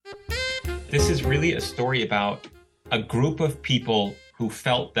This is really a story about a group of people who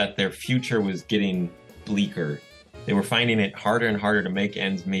felt that their future was getting bleaker. They were finding it harder and harder to make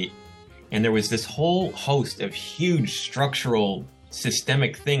ends meet. And there was this whole host of huge structural,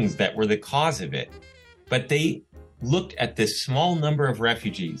 systemic things that were the cause of it. But they looked at this small number of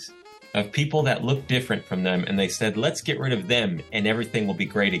refugees, of people that looked different from them, and they said, let's get rid of them and everything will be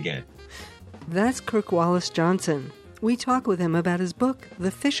great again. That's Kirk Wallace Johnson. We talk with him about his book, The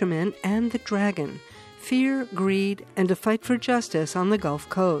Fisherman and the Dragon, Fear, Greed, and a Fight for Justice on the Gulf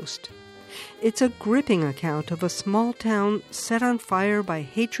Coast. It's a gripping account of a small town set on fire by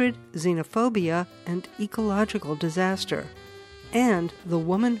hatred, xenophobia, and ecological disaster, and the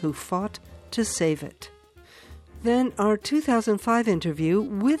woman who fought to save it. Then our 2005 interview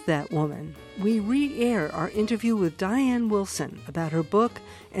with that woman. We re-air our interview with Diane Wilson about her book,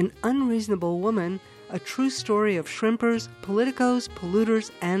 An Unreasonable Woman, a true story of shrimpers, politicos,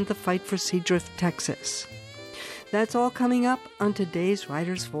 polluters, and the fight for Seadrift, Texas. That's all coming up on today's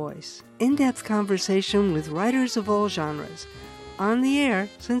Writer's Voice. In-depth conversation with writers of all genres. On the air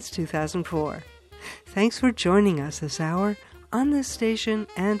since 2004. Thanks for joining us this hour on this station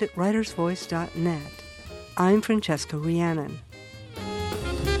and at writersvoice.net. I'm Francesca Rhiannon.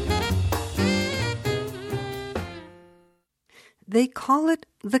 They call it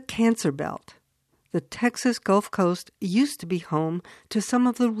the Cancer Belt. The Texas Gulf Coast used to be home to some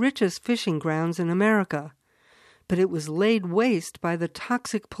of the richest fishing grounds in America, but it was laid waste by the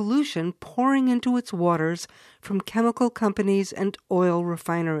toxic pollution pouring into its waters from chemical companies and oil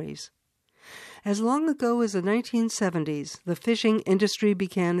refineries. As long ago as the 1970s, the fishing industry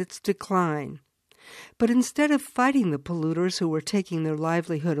began its decline. But instead of fighting the polluters who were taking their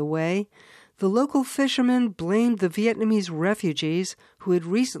livelihood away, the local fishermen blamed the Vietnamese refugees who had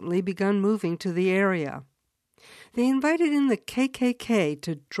recently begun moving to the area. They invited in the KKK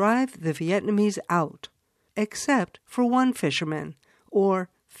to drive the Vietnamese out, except for one fisherman, or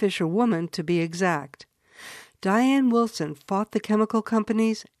fisherwoman to be exact. Diane Wilson fought the chemical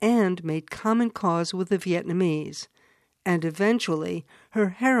companies and made common cause with the Vietnamese, and eventually her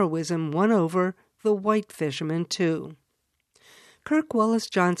heroism won over the white fishermen too. Kirk Wallace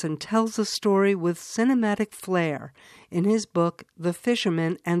Johnson tells the story with cinematic flair in his book, The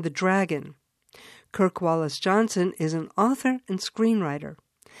Fisherman and the Dragon. Kirk Wallace Johnson is an author and screenwriter.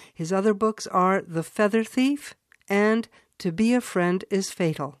 His other books are The Feather Thief and To Be a Friend is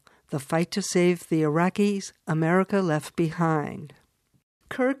Fatal, The Fight to Save the Iraqis America Left Behind.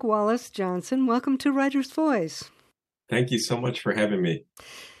 Kirk Wallace Johnson, welcome to Writer's Voice. Thank you so much for having me.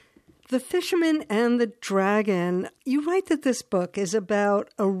 The Fisherman and the Dragon. You write that this book is about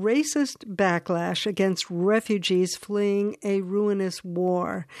a racist backlash against refugees fleeing a ruinous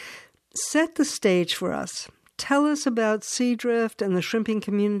war. Set the stage for us. Tell us about Seadrift and the shrimping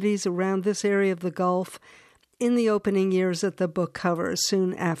communities around this area of the Gulf in the opening years that the book covers,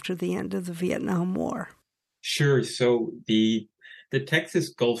 soon after the end of the Vietnam War. Sure. So the Texas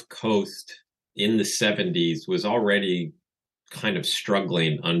Gulf Coast in the 70s was already kind of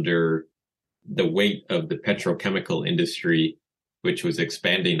struggling under the weight of the petrochemical industry, which was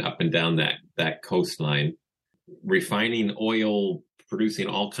expanding up and down that coastline, refining oil, producing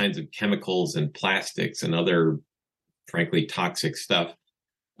all kinds of chemicals and plastics and other, frankly, toxic stuff.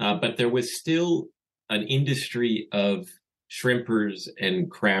 But there was still an industry of shrimpers and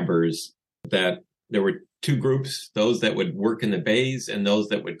crabbers that there were two groups, those that would work in the bays and those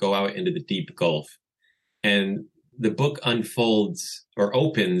that would go out into the deep Gulf. And the book unfolds or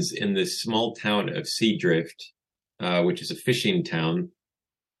opens in this small town of Seadrift, which is a fishing town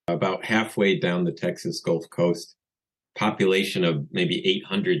about halfway down the Texas Gulf Coast, population of maybe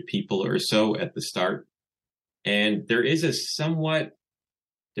 800 people or so at the start. And there is a somewhat,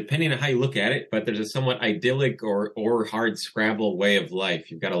 depending on how you look at it, but there's a somewhat idyllic or hard scrabble way of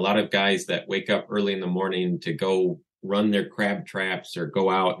life. You've got a lot of guys that wake up early in the morning to go run their crab traps or go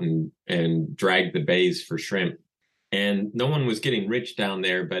out and drag the bays for shrimp. And no one was getting rich down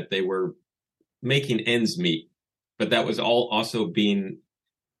there, but they were making ends meet. But that was all also being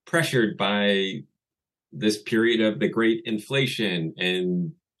pressured by this period of the great inflation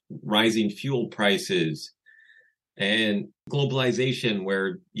and rising fuel prices and globalization,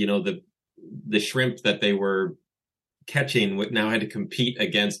 where, you know, the shrimp that they were catching now had to compete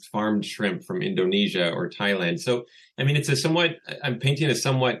against farmed shrimp from Indonesia or Thailand. So, I mean, I'm painting a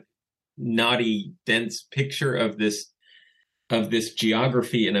somewhat naughty, dense picture of this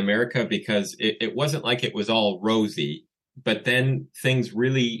geography in America, because it wasn't like it was all rosy. But then things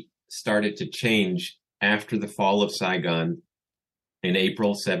really started to change after the fall of Saigon in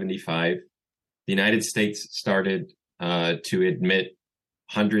April 75. The United States started to admit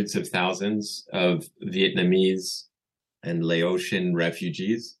hundreds of thousands of Vietnamese and Laotian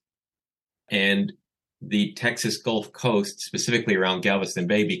refugees. And the Texas Gulf Coast, specifically around Galveston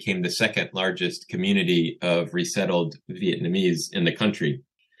Bay, became the second largest community of resettled Vietnamese in the country.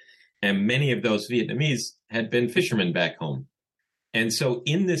 And many of those Vietnamese had been fishermen back home. And so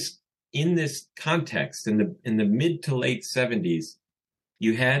in this context, in the mid to late 70s,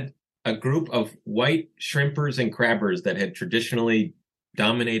 you had a group of white shrimpers and crabbers that had traditionally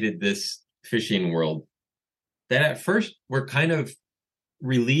dominated this fishing world that at first were kind of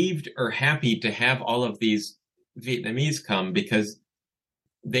relieved or happy to have all of these Vietnamese come, because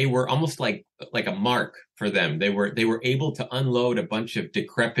they were almost like a mark for them. They were able to unload a bunch of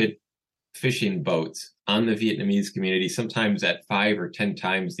decrepit fishing boats on the Vietnamese community, sometimes at 5 or 10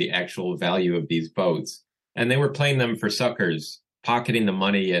 times the actual value of these boats. And they were playing them for suckers, pocketing the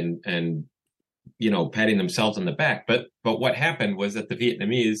money and patting themselves on the back. But what happened was that the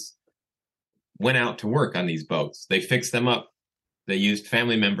Vietnamese went out to work on these boats. They fixed them up. They used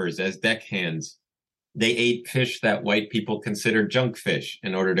family members as deckhands. They ate fish that white people considered junk fish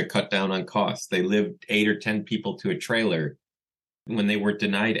in order to cut down on costs. They lived 8 or 10 people to a trailer. When they were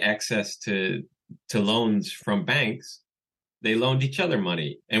denied access to loans from banks, they loaned each other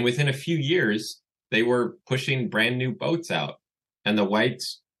money. And within a few years, they were pushing brand new boats out. And the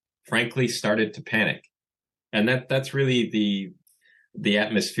whites, frankly, started to panic. And that's really the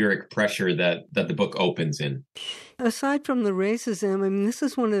atmospheric pressure that the book opens in. Aside from the racism, I mean, this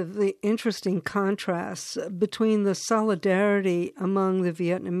is one of the interesting contrasts between the solidarity among the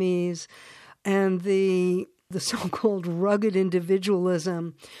Vietnamese and the so-called rugged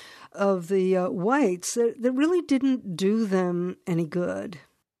individualism of the whites that really didn't do them any good.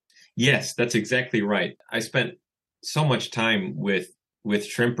 Yes, that's exactly right. I spent so much time with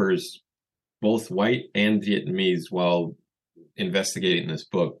shrimpers, both white and Vietnamese, while investigating this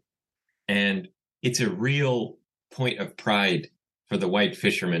book. And it's a real point of pride for the white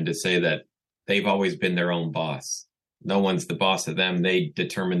fishermen to say that they've always been their own boss. No one's the boss of them. They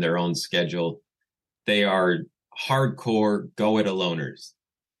determine their own schedule. They are hardcore go-it-aloners.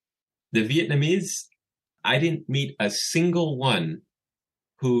 The Vietnamese, I didn't meet a single one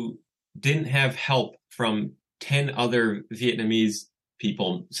who didn't have help from 10 other Vietnamese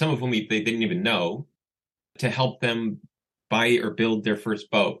people, some of whom they didn't even know, to help them buy or build their first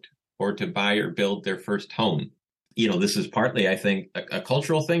boat or to buy or build their first home. This is partly, I think, a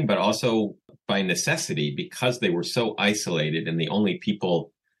cultural thing, but also by necessity, because they were so isolated and the only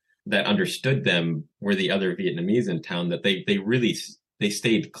people that understood them were the other Vietnamese in town, that they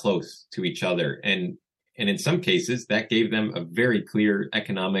stayed close to each other. And in some cases, that gave them a very clear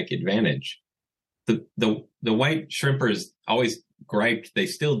economic advantage. The white shrimpers always griped, they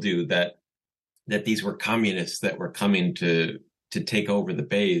still do, that these were communists that were coming to take over the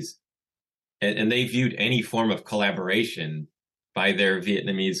bays. And they viewed any form of collaboration by their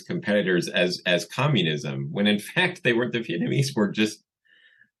Vietnamese competitors as communism, when in fact the Vietnamese were just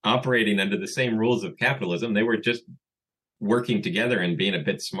operating under the same rules of capitalism. They were just working together and being a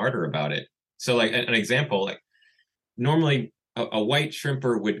bit smarter about it. So like an example, like normally a white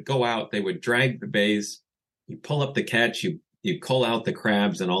shrimper would go out, they would drag the bays, you pull up the catch, you cull out the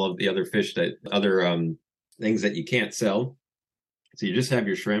crabs and all of the other fish things that you can't sell. So you just have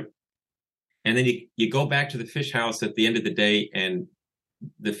your shrimp. And then you go back to the fish house at the end of the day, and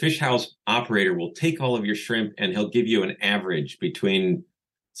the fish house operator will take all of your shrimp and he'll give you an average between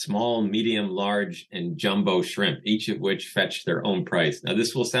small, medium, large, and jumbo shrimp, each of which fetch their own price. Now,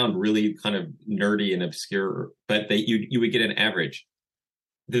 this will sound really kind of nerdy and obscure, but you would get an average.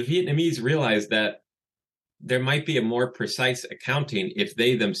 The Vietnamese realized that there might be a more precise accounting if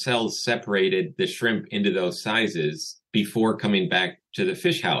they themselves separated the shrimp into those sizes before coming back to the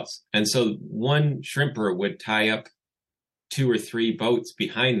fish house. And so one shrimper would tie up 2 or 3 boats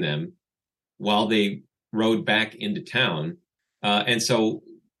behind them while they rowed back into town. And so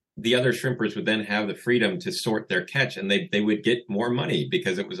the other shrimpers would then have the freedom to sort their catch, and they would get more money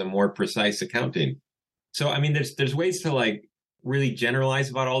because it was a more precise accounting. So, I mean, there's ways to like really generalize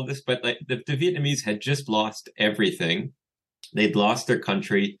about all of this, but like the Vietnamese had just lost everything. They'd lost their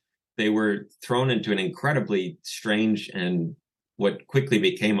country. They were thrown into an incredibly strange and what quickly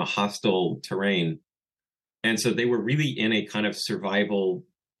became a hostile terrain. And so they were really in a kind of survival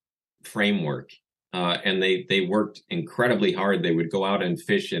framework. And they worked incredibly hard. They would go out and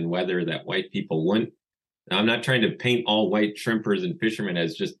fish in weather that white people wouldn't. Now, I'm not trying to paint all white shrimpers and fishermen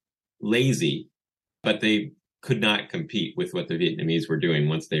as just lazy, but they could not compete with what the Vietnamese were doing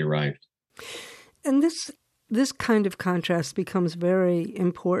once they arrived. And this this kind of contrast becomes very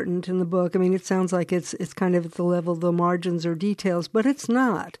important in the book. I mean, it sounds like it's kind of at the level of the margins or details, but it's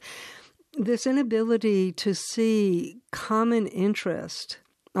not. This inability to see common interest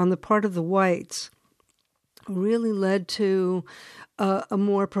on the part of the whites really led to a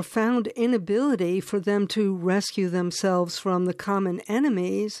more profound inability for them to rescue themselves from the common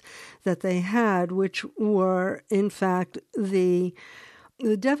enemies that they had, which were, in fact, the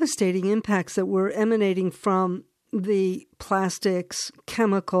devastating impacts that were emanating from the plastics,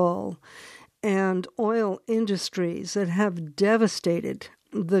 chemical, and oil industries that have devastated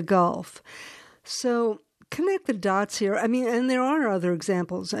the Gulf. So connect the dots here. I mean, and there are other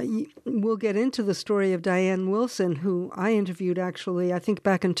examples. We'll get into the story of Diane Wilson, who I interviewed actually, I think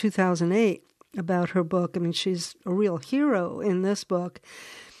back in 2008 about her book. I mean, she's a real hero in this book.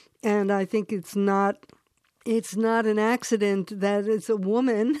 And I think it's not an accident that it's a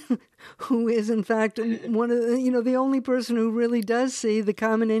woman who is, in fact, one of the, the only person who really does see the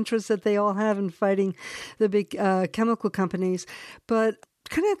common interests that they all have in fighting the big chemical companies. But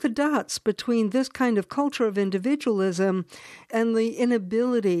connect the dots between this kind of culture of individualism and the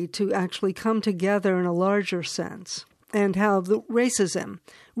inability to actually come together in a larger sense, and how the racism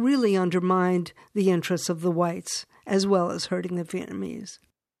really undermined the interests of the whites as well as hurting the Vietnamese.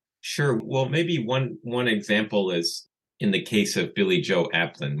 Sure. Well, maybe one example is in the case of Billy Joe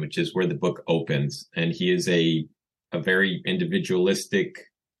Aplin, which is where the book opens. And he is a very individualistic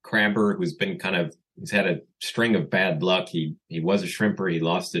crabber who's been he's had a string of bad luck. He was a shrimper. He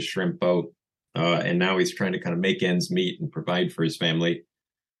lost his shrimp boat. And now he's trying to kind of make ends meet and provide for his family.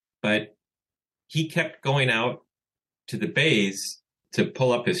 But he kept going out to the bays to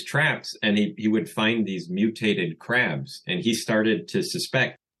pull up his traps, and he would find these mutated crabs. And he started to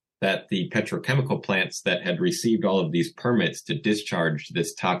suspect that the petrochemical plants that had received all of these permits to discharge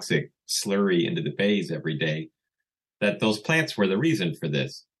this toxic slurry into the bays every day, that those plants were the reason for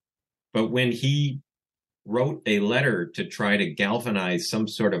this. But when he wrote a letter to try to galvanize some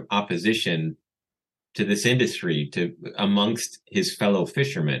sort of opposition to this industry amongst his fellow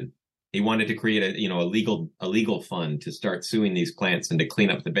fishermen, he wanted to create a legal fund to start suing these plants and to clean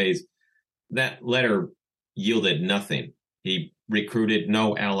up the bays. That letter yielded nothing. He recruited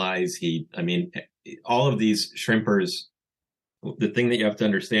no allies. All of these shrimpers, the thing that you have to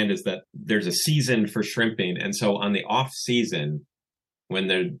understand is that there's a season for shrimping. And so on the off season, when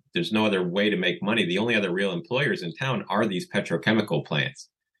there's no other way to make money, the only other real employers in town are these petrochemical plants.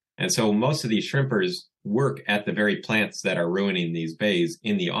 And so most of these shrimpers work at the very plants that are ruining these bays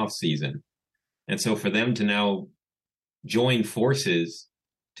in the off season. And so for them to now join forces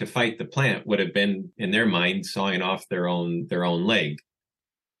to fight the plant would have been, in their mind, sawing off their own leg.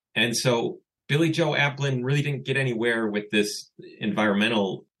 And so Billy Joe Aplin really didn't get anywhere with this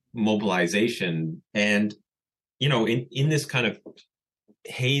environmental mobilization. And, in this kind of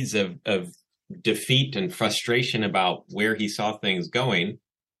haze of defeat and frustration about where he saw things going,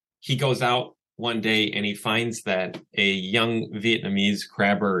 he goes out one day and he finds that a young Vietnamese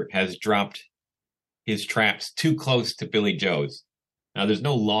crabber has dropped his traps too close to Billy Joe's. Now, there's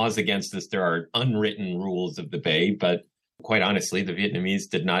no laws against this. There are unwritten rules of the bay, but quite honestly, the Vietnamese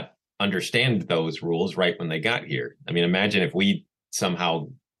did not understand those rules right when they got here. I mean, imagine if we somehow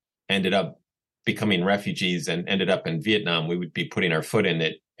ended up becoming refugees and ended up in Vietnam, we would be putting our foot in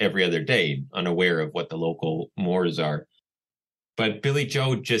it every other day, unaware of what the local mores are. But Billy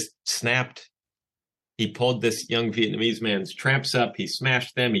Joe just snapped. He pulled this young Vietnamese man's traps up. He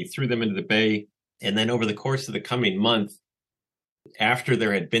smashed them. He threw them into the bay. And then over the course of the coming month, after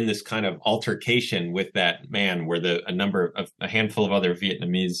there had been this kind of altercation with that man where a handful of other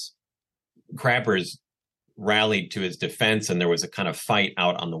Vietnamese crabbers rallied to his defense and there was a kind of fight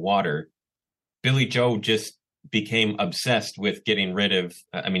out on the water, Billy Joe just became obsessed with getting rid of,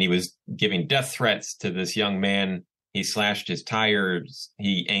 he was giving death threats to this young man. He slashed his tires.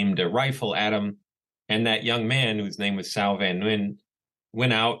 He aimed a rifle at him. And that young man, whose name was Sao Van Nguyen,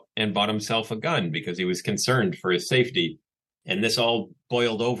 went out and bought himself a gun because he was concerned for his safety. And this all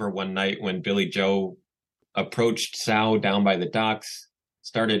boiled over one night when Billy Joe approached Sao down by the docks,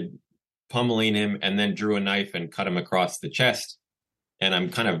 started pummeling him, and then drew a knife and cut him across the chest. And I'm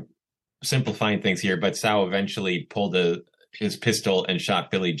kind of simplifying things here, but Sao eventually pulled his pistol and shot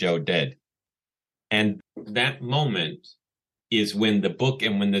Billy Joe dead. And that moment is when the book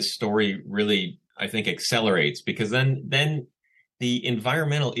and when this story really, I think, accelerates, because then the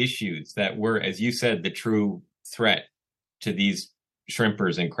environmental issues that were, as you said, the true threat to these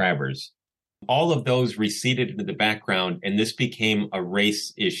shrimpers and crabbers, all of those receded into the background, and this became a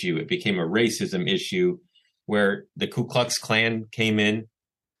race issue. It became a racism issue where the Ku Klux Klan came in.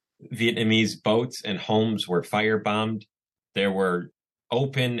 Vietnamese boats and homes were firebombed. There were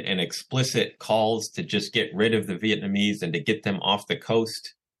open and explicit calls to just get rid of the Vietnamese and to get them off the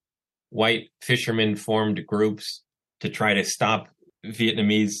coast. White fishermen formed groups to try to stop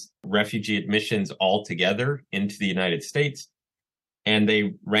Vietnamese refugee admissions altogether into the United States. And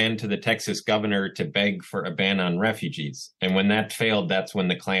they ran to the Texas governor to beg for a ban on refugees. And when that failed, that's when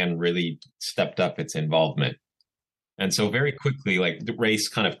the Klan really stepped up its involvement. And so very quickly, like, the race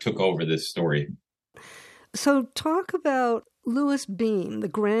kind of took over this story. So talk about Louis Beam, the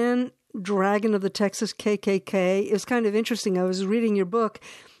Grand Dragon of the Texas KKK. It was kind of interesting. I was reading your book.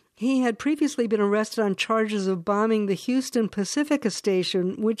 He had previously been arrested on charges of bombing the Houston Pacifica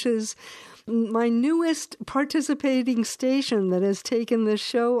station, which is my newest participating station that has taken this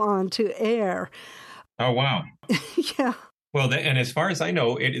show on to air. Oh, wow. Yeah. Well, and as far as I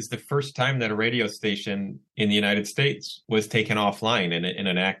know, it is the first time that a radio station in the United States was taken offline in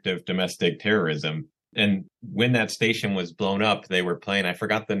an act of domestic terrorism. And when that station was blown up, they were playing, I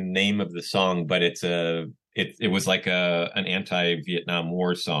forgot the name of the song, but it was like an anti-Vietnam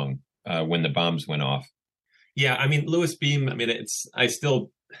War song when the bombs went off. Yeah, I mean, Louis Beam, I mean,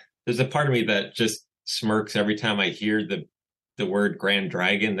 there's a part of me that just smirks every time I hear the word Grand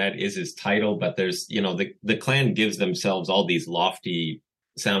Dragon. That is his title, but there's, the Klan gives themselves all these lofty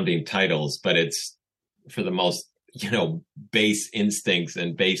sounding titles, but it's for the most, base instincts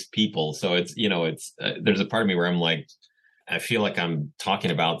and base people. So it's, there's a part of me where I'm like, I feel like I'm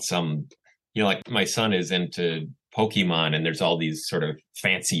talking about some, like my son is into Pokemon and there's all these sort of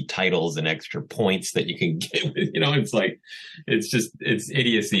fancy titles and extra points that you can get. It's like, it's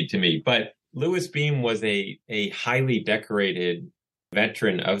idiocy to me. But Louis Beam was a highly decorated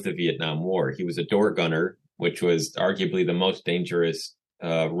veteran of the Vietnam War. He was a door gunner, which was arguably the most dangerous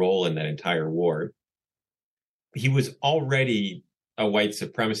role in that entire war. He was already a white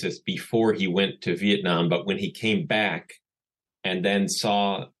supremacist before he went to Vietnam, but when he came back and then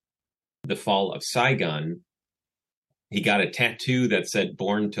saw the fall of Saigon, he got a tattoo that said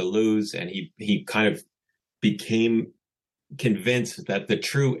 "Born to Lose," and he kind of became convinced that the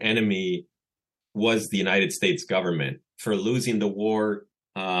true enemy was the United States government for losing the war,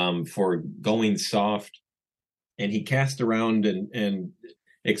 for going soft. And he cast around and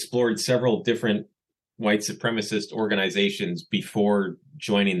explored several different white supremacist organizations before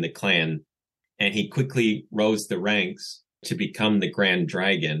joining the Klan. And he quickly rose the ranks to become the Grand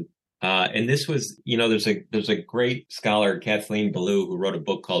Dragon. And this was, there's a great scholar, Kathleen Belew, who wrote a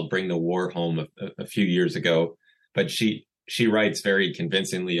book called Bring the War Home a few years ago. But she writes very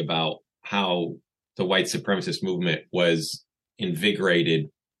convincingly about how the white supremacist movement was invigorated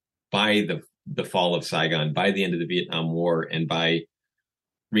by the fall of Saigon, by the end of the Vietnam War, and by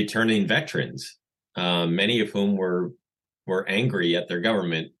returning veterans, many of whom were angry at their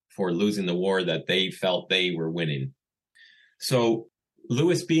government for losing the war that they felt they were winning. So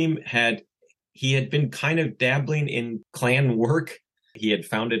Louis Beam had been kind of dabbling in Klan work. He had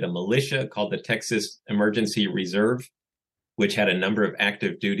founded a militia called the Texas Emergency Reserve, which had a number of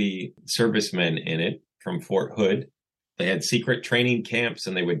active duty servicemen in it from Fort Hood. They had secret training camps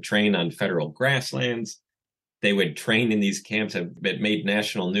and they would train on federal grasslands. They would train in these camps. It made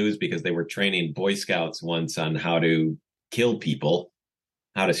national news because they were training Boy Scouts once on how to kill people,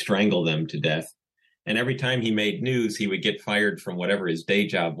 how to strangle them to death. And every time he made news, he would get fired from whatever his day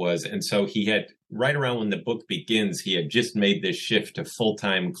job was. And so he had, right around when the book begins, he had just made this shift to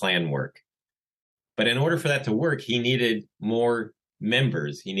full-time Klan work. But in order for that to work, he needed more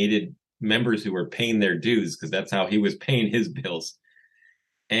members. He needed members who were paying their dues because that's how he was paying his bills.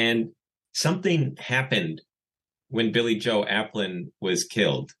 And something happened when Billy Joe Applin was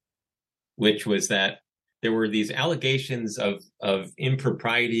killed, which was that there were these allegations of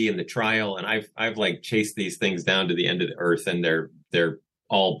impropriety in the trial. And I've like chased these things down to the end of the earth, and they're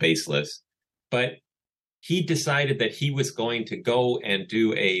all baseless. But he decided that he was going to go and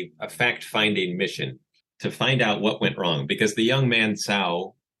do a fact-finding mission to find out what went wrong, because the young man,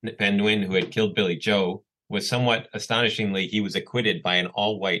 Sao Van Nguyen, who had killed Billy Joe, was somewhat astonishingly, he was acquitted by an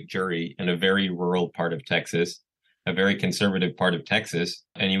all-white jury in a very rural part of Texas, a very conservative part of Texas,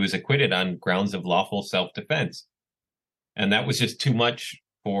 and he was acquitted on grounds of lawful self-defense. And that was just too much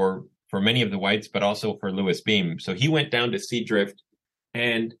for many of the whites, but also for Louis Beam. So he went down to Seadrift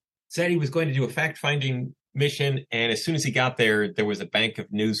and said he was going to do a fact-finding mission. And as soon as he got there, there was a bank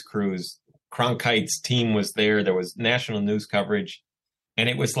of news crews. Cronkite's team was there. There was national news coverage. And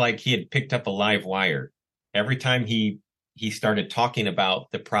it was like he had picked up a live wire. Every time he started talking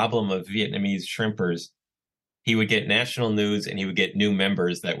about the problem of Vietnamese shrimpers, he would get national news and he would get new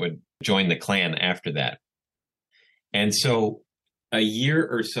members that would join the Klan after that. And so a year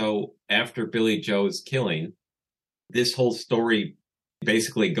or so after Billy Joe's killing, this whole story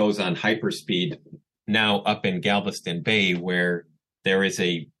basically goes on hyperspeed now up in Galveston Bay, where there is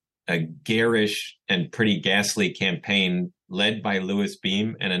a garish and pretty ghastly campaign led by Louis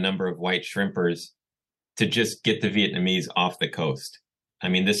Beam and a number of white shrimpers to just get the Vietnamese off the coast. I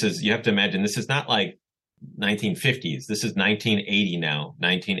mean, you have to imagine, this is not like 1950s. This is 1980 now,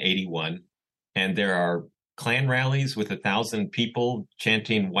 1981. And there are Klan rallies with 1,000 people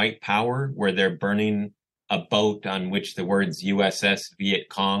chanting white power, where they're burning a boat on which the words USS Viet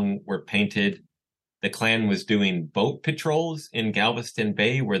Cong were painted. The Klan was doing boat patrols in Galveston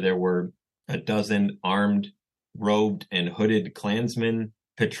Bay, where there were a dozen armed, robed, and hooded Klansmen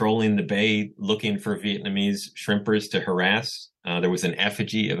patrolling the bay looking for Vietnamese shrimpers to harass. There was an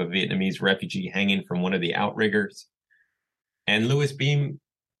effigy of a Vietnamese refugee hanging from one of the outriggers. And Louis Beam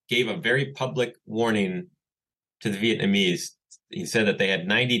gave a very public warning to the Vietnamese. He said that they had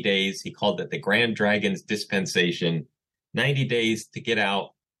 90 days. He called it the Grand Dragon's dispensation, 90 days to get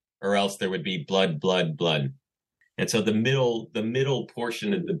out, or else there would be blood, blood, blood. And so the middle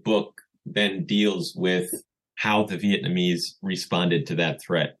portion of the book then deals with how the Vietnamese responded to that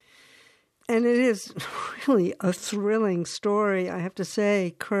threat. And it is really a thrilling story, I have to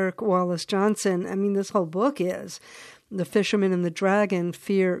say, Kirk Wallace Johnson. I mean, this whole book is. The Fisherman and the Dragon,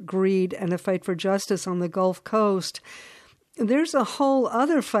 Fear, Greed, and a Fight for Justice on the Gulf Coast. There's a whole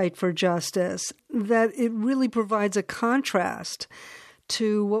other fight for justice that it really provides a contrast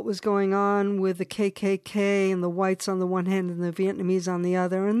to what was going on with the KKK and the whites on the one hand and the Vietnamese on the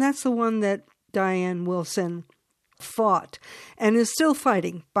other. And that's the one that Diane Wilson fought and is still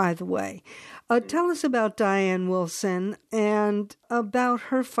fighting, by the way. Tell us about Diane Wilson and about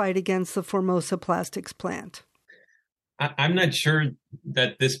her fight against the Formosa plastics plant. I'm not sure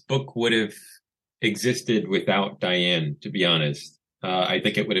that this book would have existed without Diane, to be honest. I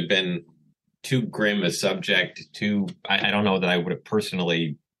think it would have been too grim a subject, I don't know that I would have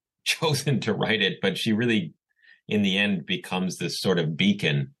personally chosen to write it, but she really, in the end, becomes this sort of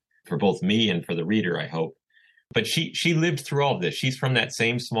beacon for both me and for the reader, I hope. But she lived through all of this. She's from that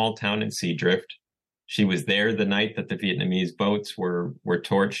same small town in Seadrift. She was there the night that the Vietnamese boats were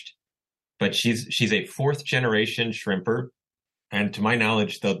torched. But she's a fourth generation shrimper, and to my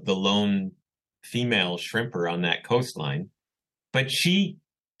knowledge, the lone female shrimper on that coastline. But she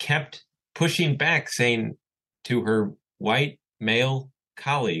kept pushing back, saying to her white male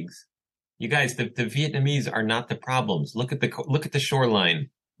colleagues, "You guys, the Vietnamese are not the problems. Look at the shoreline.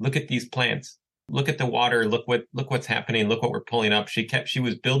 Look at these plants. Look at the water. Look what's happening. Look what we're pulling up." She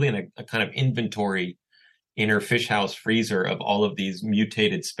was building a kind of inventory in her fish house freezer of all of these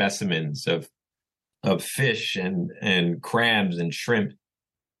mutated specimens of fish and crabs and shrimp.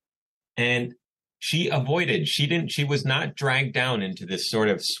 And she was not dragged down into this sort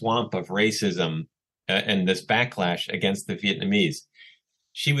of swamp of racism and this backlash against the Vietnamese.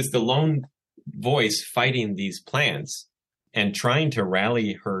 She was the lone voice fighting these plants and trying to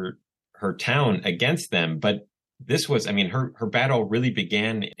rally her town against them. But this was, I mean, her battle really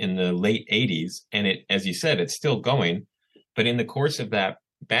began in the late 80s, and it, as you said, it's still going. But in the course of that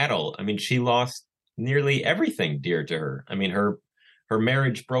battle, I mean, she lost nearly everything dear to her. I mean, her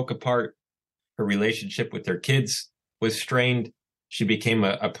marriage broke apart. Her relationship with her kids was strained. She became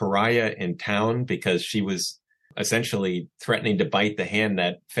a pariah in town because she was essentially threatening to bite the hand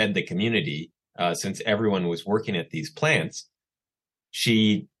that fed the community, since everyone was working at these plants.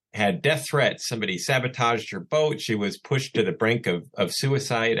 She had death threats. Somebody sabotaged her boat. She was pushed to the brink of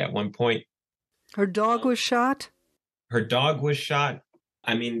suicide at one point. Her dog was shot? Her dog was shot.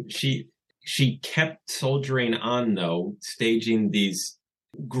 I mean, she kept soldiering on, though, staging these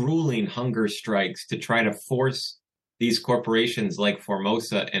grueling hunger strikes to try to force these corporations like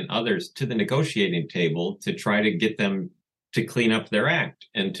Formosa and others to the negotiating table to try to get them to clean up their act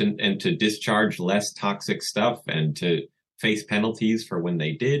and to discharge less toxic stuff and to face penalties for when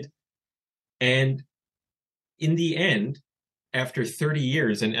they did. And in the end, after 30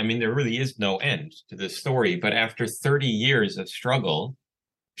 years, and I mean, there really is no end to this story, but after 30 years of struggle,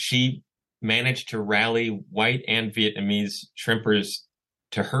 she managed to rally white and Vietnamese shrimpers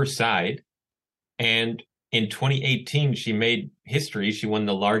to her side. And in 2018, she made history. She won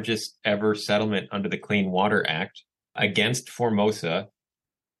the largest ever settlement under the Clean Water Act against Formosa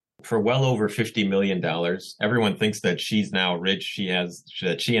for well over $50 million. Everyone thinks that she's now rich.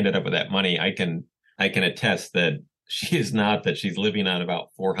 That she ended up with that money. I can attest that she is not, that she's living on about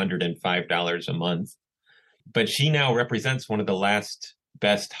 $405 a month. But she now represents one of the last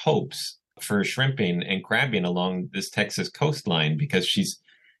best hopes for shrimping and crabbing along this Texas coastline, because she's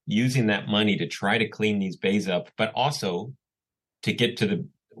using that money to try to clean these bays up, but also to get to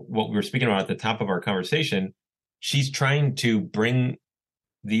what we were speaking about at the top of our conversation, she's trying to bring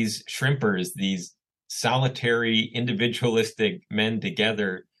these shrimpers, these solitary, individualistic men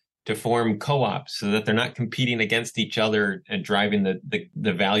together to form co-ops so that they're not competing against each other and driving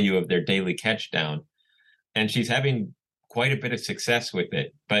the value of their daily catch down. And she's having quite a bit of success with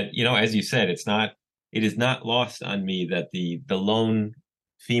it. But, as you said, it is not lost on me that the lone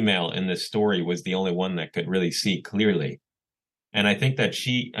female in this story was the only one that could really see clearly. And I think that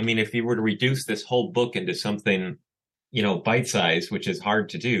if you were to reduce this whole book into something, bite-sized, which is hard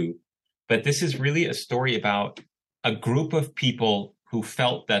to do, but this is really a story about a group of people who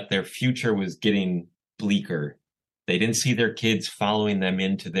felt that their future was getting bleaker. They didn't see their kids following them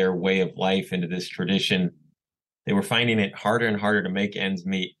into their way of life, into this tradition. They were finding it harder and harder to make ends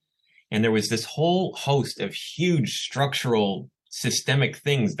meet. And there was this whole host of huge structural, systemic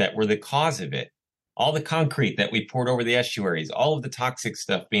things that were the cause of it. All the concrete that we poured over the estuaries, all of the toxic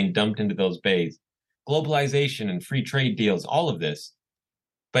stuff being dumped into those bays, globalization and free trade deals, all of this.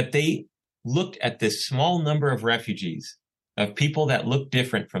 But they looked at this small number of refugees, of people that looked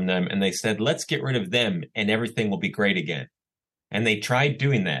different from them, and they said, let's get rid of them and everything will be great again. And they tried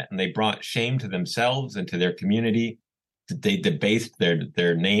doing that, and they brought shame to themselves and to their community. They debased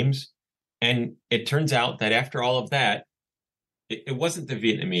their names. And it turns out that after all of that, it wasn't the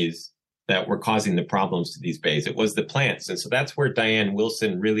Vietnamese that were causing the problems to these bays. It was the plants. And so that's where Diane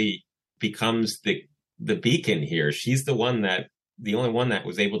Wilson really becomes the beacon here. She's the only one that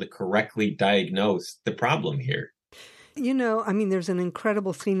was able to correctly diagnose the problem here. There's an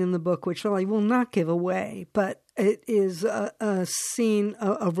incredible scene in the book, which I will not give away, but it is a scene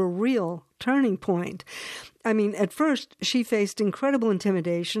of a real turning point. At first, she faced incredible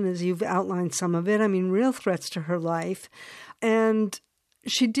intimidation, as you've outlined some of it. Real threats to her life. And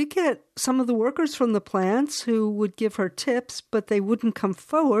she did get some of the workers from the plants who would give her tips, but they wouldn't come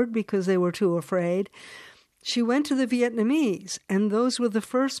forward because they were too afraid. She went to the Vietnamese, and those were the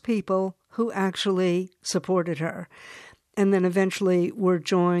first people who actually supported her, and then eventually were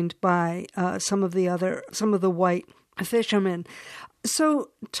joined by some of the white fishermen. So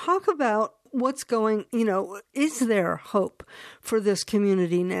talk about what's going, is there hope for this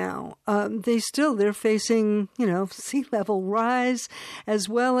community now? They're facing, sea level rise, as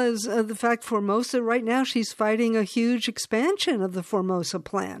well as the fact Formosa right now, she's fighting a huge expansion of the Formosa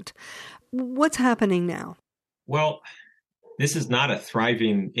plant. What's happening now? Well, this is not a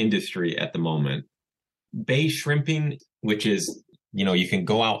thriving industry at the moment. Bay shrimping, which is, you can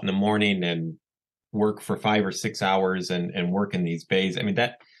go out in the morning and work for 5 or 6 hours and work in these bays.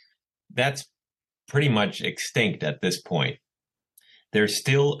 That's pretty much extinct at this point. There's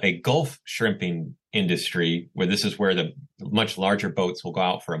still a Gulf shrimping industry where this is where the much larger boats will go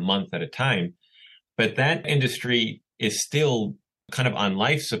out for a month at a time. But that industry is still kind of on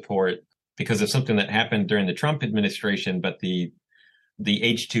life support because of something that happened during the Trump administration. But the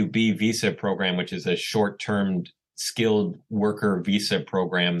H-2B visa program, which is a short-term skilled worker visa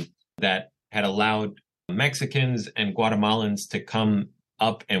program that had allowed Mexicans and Guatemalans to come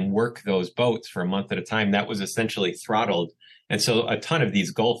up and work those boats for a month at a time, that was essentially throttled. And so a ton of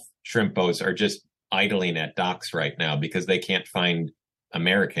these Gulf shrimp boats are just idling at docks right now because they can't find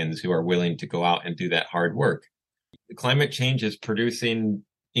Americans who are willing to go out and do that hard work. The climate change is producing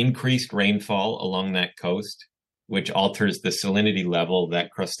increased rainfall along that coast, which alters the salinity level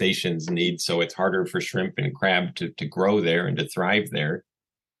that crustaceans need. So it's harder for shrimp and crab to grow there and to thrive there.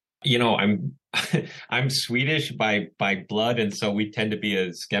 I'm Swedish by blood, and so we tend to be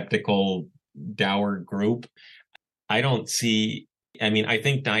a skeptical, dour group. I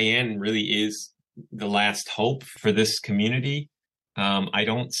think Diane really is the last hope for this community. I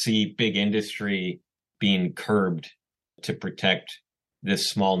don't see big industry being curbed to protect this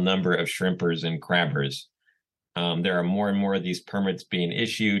small number of shrimpers and crabbers. There are more and more of these permits being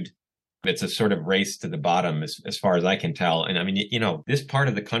issued. It's a sort of race to the bottom as far as I can tell. And this part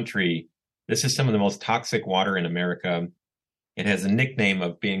of the country, this is some of the most toxic water in America. It has a nickname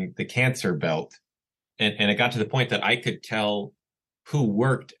of being the cancer belt. And it got to the point that I could tell who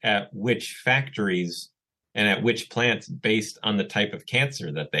worked at which factories and at which plants based on the type of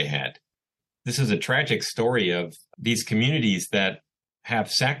cancer that they had. This is a tragic story of these communities that have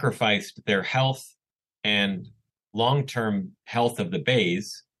sacrificed their health and long-term health of the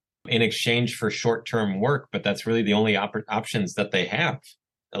bays in exchange for short-term work, but that's really the only options that they have.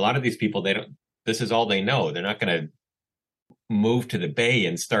 A lot of these people, this is all they know. They're not going to move to the bay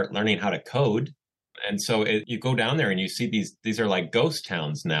and start learning how to code. And so you go down there and you see these are like ghost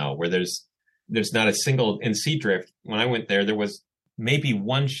towns now where there's not a single, in Seadrift, when I went there was maybe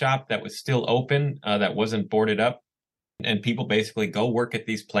one shop that was still open that wasn't boarded up. And people basically go work at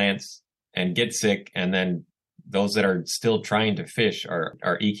these plants and get sick, and then those that are still trying to fish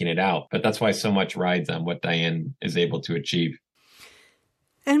are eking it out. But that's why so much rides on what Diane is able to achieve.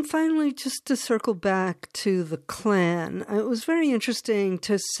 And finally, just to circle back to the Klan, it was very interesting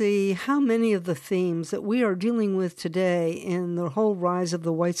to see how many of the themes that we are dealing with today in the whole rise of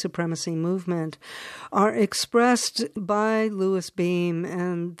the white supremacy movement are expressed by Louis Beam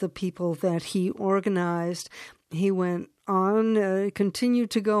and the people that he organized. He went on,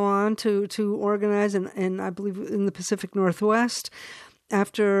 continued to go on to organize, and I believe in the Pacific Northwest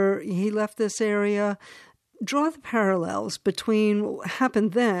after he left this area. Draw the parallels between what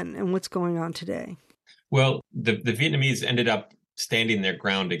happened then and what's going on today. Well, the Vietnamese ended up standing their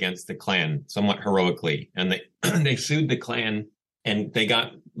ground against the Klan somewhat heroically, and they sued the Klan, and they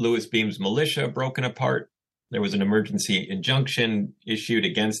got Louis Beam's militia broken apart. There was an emergency injunction issued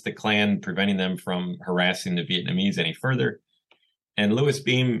against the Klan, preventing them from harassing the Vietnamese any further. And Louis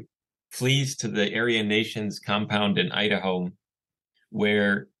Beam flees to the Aryan Nations compound in Idaho,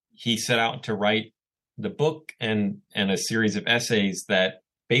 where he set out to write the book and a series of essays that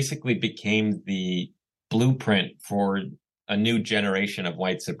basically became the blueprint for a new generation of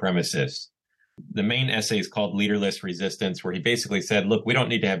white supremacists. The main essay is called Leaderless Resistance, where he basically said, look, we don't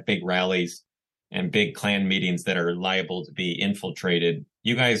need to have big rallies and big Klan meetings that are liable to be infiltrated.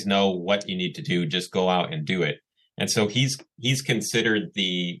 You guys know what you need to do. Just go out and do it. And so he's considered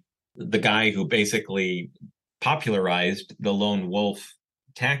the guy who basically popularized the lone wolf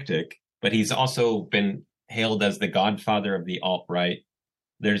tactic, but he's also been hailed as the godfather of the alt-right.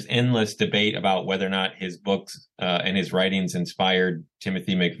 There's endless debate about whether or not his books and his writings inspired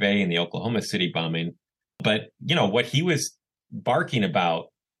Timothy McVeigh in the Oklahoma City bombing. But, what he was barking about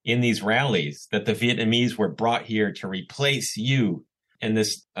in these rallies, that the Vietnamese were brought here to replace you, and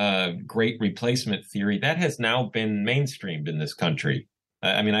this great replacement theory, that has now been mainstreamed in this country.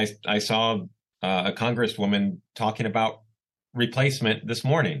 I saw a congresswoman talking about replacement this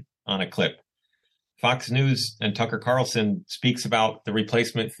morning on a clip. Fox News and Tucker Carlson speaks about the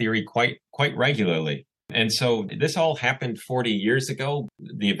replacement theory quite regularly. And so this all happened 40 years ago,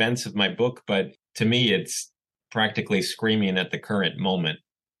 the events of my book, but to me, it's practically screaming at the current moment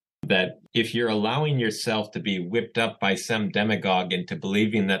that if you're allowing yourself to be whipped up by some demagogue into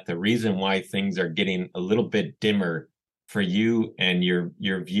believing that the reason why things are getting a little bit dimmer for you and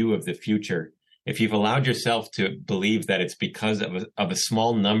your view of the future, if you've allowed yourself to believe that it's because of a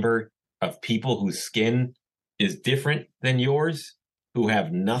small number of people whose skin is different than yours, who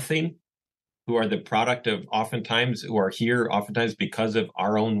have nothing, who are the product of who are here oftentimes because of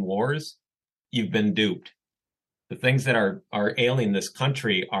our own wars, you've been duped. The things that are ailing this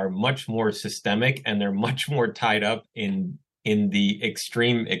country are much more systemic, and they're much more tied up in the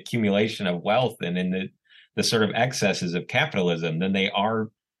extreme accumulation of wealth and in the sort of excesses of capitalism than they are,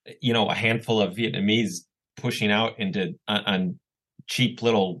 a handful of Vietnamese pushing out on cheap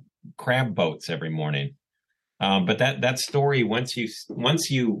little crab boats every morning. But that story, once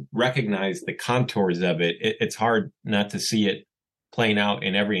you recognize the contours of it, it's hard not to see it playing out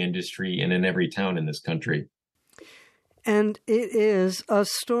in every industry and in every town in this country. And it is a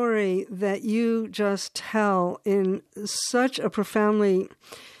story that you just tell in such a profoundly,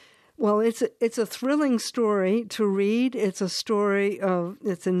 it's a thrilling story to read. It's a story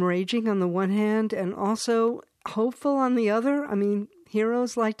it's enraging on the one hand and also hopeful on the other.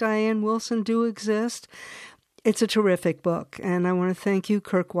 Heroes like Diane Wilson do exist. It's a terrific book, and I want to thank you,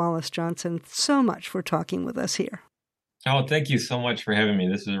 Kirk Wallace Johnson, so much for talking with us here. Oh, thank you so much for having me.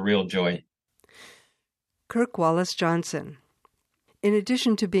 This is a real joy. Kirk Wallace Johnson. In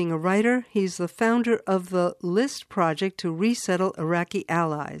addition to being a writer, he's the founder of the LIST project to resettle Iraqi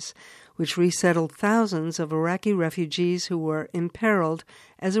allies, which resettled thousands of Iraqi refugees who were imperiled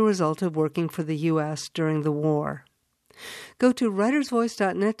as a result of working for the U.S. during the war. Go to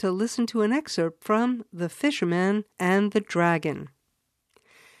writersvoice.net to listen to an excerpt from The Fisherman and the Dragon.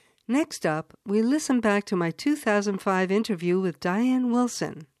 Next up, we listen back to my 2005 interview with Diane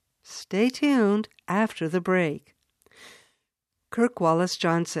Wilson. Stay tuned after the break. Kirk Wallace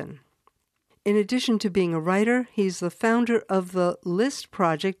Johnson. In addition to being a writer, he's the founder of the LIST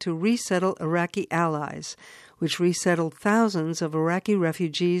project to resettle Iraqi allies, which resettled thousands of Iraqi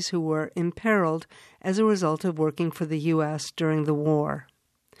refugees who were imperiled as a result of working for the U.S. during the war.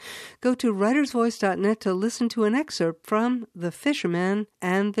 Go to writersvoice.net to listen to an excerpt from The Fisherman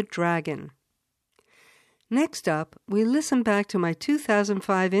and the Dragon. Next up, we listen back to my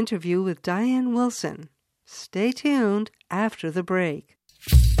 2005 interview with Diane Wilson. Stay tuned after the break.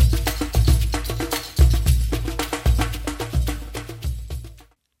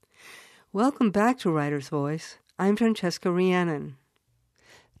 Welcome back to Writer's Voice. I'm Francesca Rhiannon.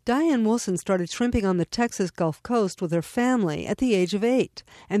 Diane Wilson started shrimping on the Texas Gulf Coast with her family at the age of 8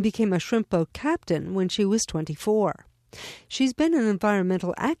 and became a shrimp boat captain when she was 24. She's been an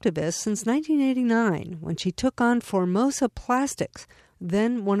environmental activist since 1989 when she took on Formosa Plastics,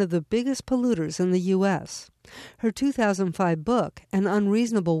 then one of the biggest polluters in the U.S. Her 2005 book, An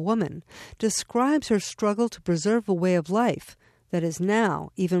Unreasonable Woman, describes her struggle to preserve a way of life that is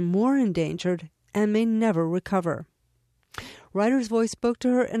now even more endangered and may never recover. Writer's Voice spoke to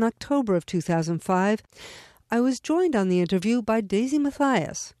her in October of 2005. I was joined on the interview by Daisy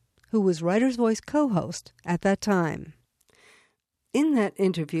Mathias, who was Writer's Voice co-host at that time. In that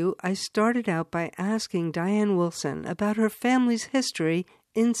interview, I started out by asking Diane Wilson about her family's history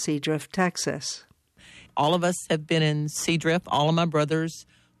in Seadrift, Texas. All of us have been in Seadrift. All of my brothers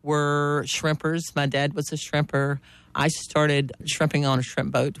were shrimpers. My dad was a shrimper. I started shrimping on a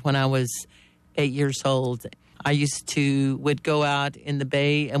shrimp boat when I was 8 years old. I would go out in the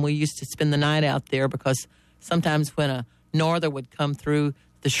bay, and we used to spend the night out there because sometimes when a norther would come through,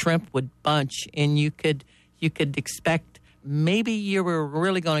 the shrimp would bunch, and you could expect maybe you were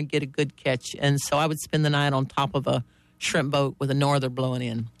really going to get a good catch. And so I would spend the night on top of a shrimp boat with a norther blowing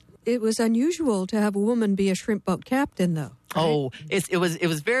in. It was unusual to have a woman be a shrimp boat captain, though. Right? Oh, it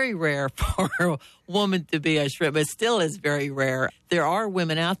was very rare for a woman to be a shrimp. It still is very rare. There are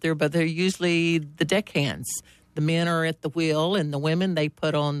women out there, but they're usually the deckhands. The men are at the wheel, and the women, they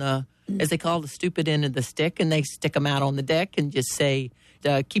put on the, as they call the stupid end of the stick, and they stick them out on the deck and just say,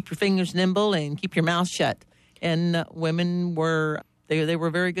 keep your fingers nimble and keep your mouth shut. And women were, they were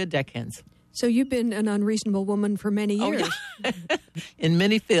very good deckhands. So you've been an unreasonable woman for many years. Oh, yeah. In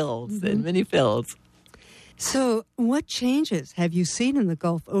many fields, in many fields. So what changes have you seen in the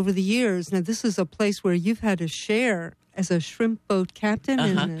Gulf over the years? Now, this is a place where you've had to share as a shrimp boat captain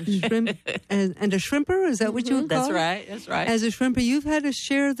and a shrimp and a shrimper. Is that what you would call That's it? right. That's right. As a shrimper, you've had to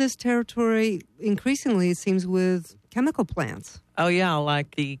share this territory increasingly, it seems, with chemical plants. Oh, yeah.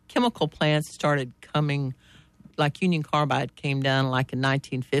 Like the chemical plants started coming, like Union Carbide came down like in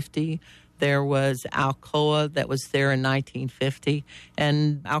 1950. There was Alcoa that was there in 1950.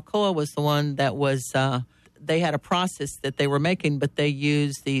 And Alcoa was the one that was, they had a process that they were making, but they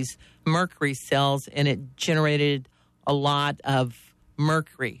used these mercury cells, and it generated a lot of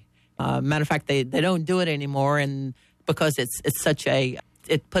mercury. Matter of fact, they don't do it anymore, and because it's such a,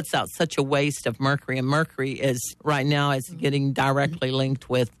 it puts out such a waste of mercury, and mercury is right now is getting directly linked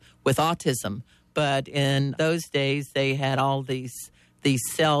with autism. But in those days, they had all these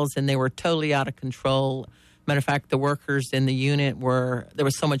cells, and they were totally out of control. Matter of fact, the workers in the unit there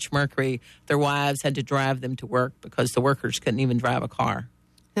was so much mercury, their wives had to drive them to work because the workers couldn't even drive a car.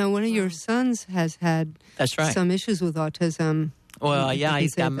 Now, one of your sons has had That's right. some issues with autism. Well, yeah,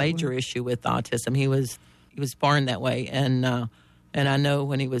 he's got a major issue with autism. He was born that way, and I know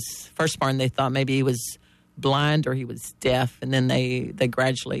when he was first born, they thought maybe he was blind or he was deaf, and then they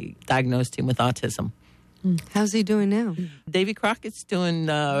gradually diagnosed him with autism. How's he doing now? Davy Crockett's doing,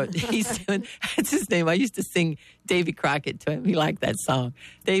 he's doing, that's his name. I used to sing Davy Crockett to him. He liked that song.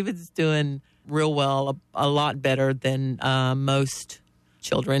 David's doing real well, a lot better than most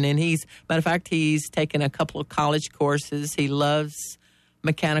children. And matter of fact, he's taken a couple of college courses. He loves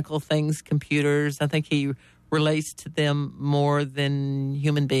mechanical things, computers. I think he relates to them more than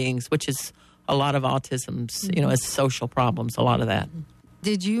human beings, which is a lot of autism's, as social problems, a lot of that.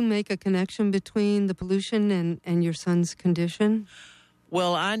 Did you make a connection between the pollution and your son's condition?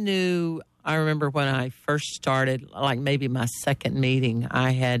 Well, I remember when I first started, like maybe my second meeting, I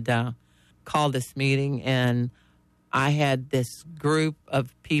had called this meeting, and I had this group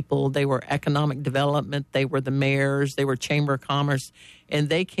of people. They were economic development. They were the mayors. They were Chamber of Commerce. And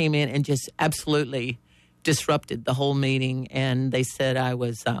they came in and just absolutely disrupted the whole meeting. And they said I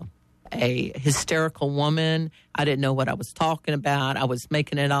was a hysterical woman. I didn't know what I was talking about. I was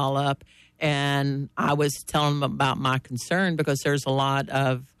making it all up. And I was telling them about my concern because there's a lot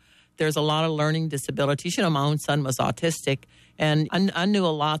of learning disabilities. My own son was autistic, and I knew a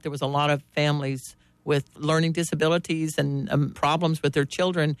lot. There was a lot of families with learning disabilities and problems with their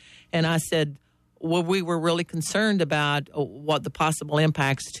children. And I said, well, we were really concerned about what the possible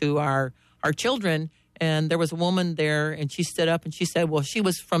impacts to our children. And there was a woman there, and she stood up and she said, well, she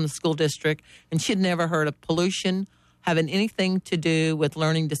was from the school district, and she'd never heard of pollution having anything to do with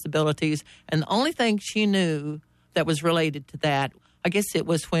learning disabilities. And the only thing she knew that was related to that, I guess it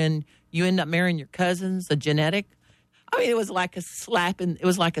was when you end up marrying your cousins, a genetic. I mean, it was like a slap in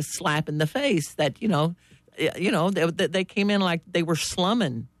the face that, they came in like they were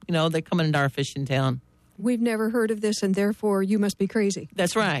slumming. They come into our fishing town. We've never heard of this, and therefore you must be crazy.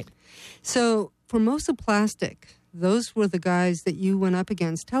 That's right. So Formosa Plastic, those were the guys that you went up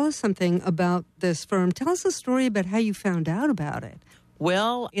against. Tell us something about this firm. Tell us a story about how you found out about it.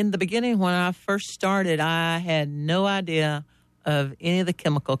 Well, in the beginning, when I first started, I had no idea of any of the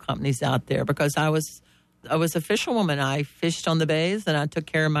chemical companies out there because I was a fisherwoman. I fished on the bays and I took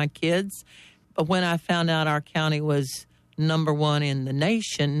care of my kids. But when I found out our county was number one in the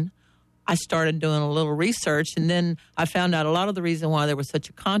nation, I started doing a little research. And then I found out a lot of the reason why there was such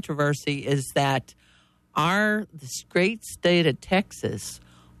a controversy is that this great state of Texas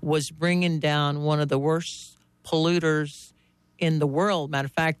was bringing down one of the worst polluters in the world. Matter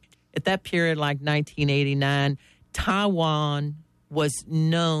of fact, at that period, like 1989, Taiwan was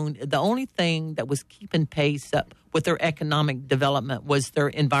known. The only thing that was keeping pace up with their economic development was their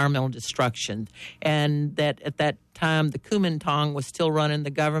environmental destruction. And that at that time, the Kuomintang was still running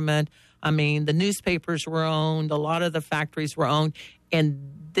the government. I mean, the newspapers were owned. A lot of the factories were owned.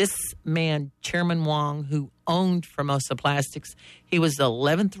 And this man, Chairman Wong, who owned Formosa Plastics, he was the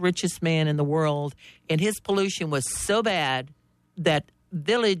 11th richest man in the world. And his pollution was so bad that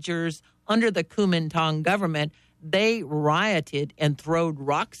villagers under the Kuomintang government, they rioted and throwed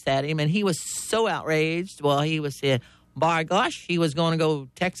rocks at him, and he was so outraged. Well, he was saying, by gosh, he was going to go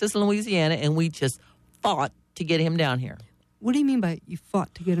Texas and Louisiana, and we just fought to get him down here. What do you mean by you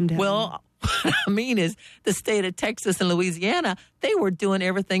fought to get him down here? Well, what I mean is the state of Texas and Louisiana, they were doing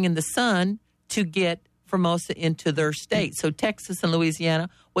everything in the sun to get Formosa into their state. So Texas and Louisiana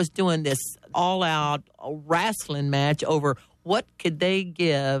was doing this all-out wrestling match over what could they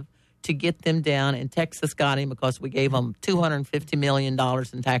give to get them down, and Texas got him because we gave them $250 million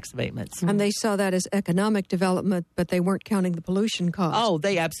in tax abatements. And they saw that as economic development, but they weren't counting the pollution cost. Oh,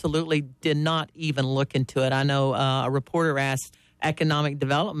 they absolutely did not even look into it. I know a reporter asked economic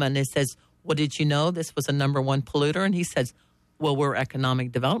development, and it says, well, did you know this was a number one polluter? And he says, well, we're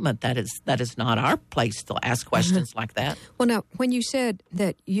economic development. That is not our place to ask questions like that. Well, now, when you said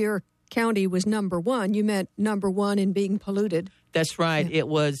that your county was number one, you meant number one in being polluted. That's right. Yeah. It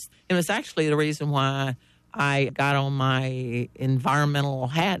was actually the reason why I got on my environmental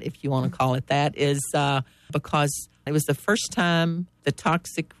hat, if you want to call it that, is because it was the first time the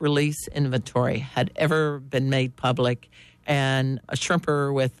toxic release inventory had ever been made public. And a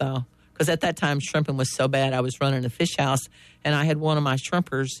shrimper because at that time shrimping was so bad, I was running a fish house, and I had one of my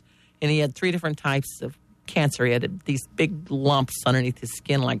shrimpers, and he had 3 different types of cancer. He had these big lumps underneath his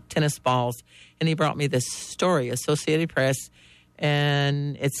skin like tennis balls. And he brought me this story, Associated Press,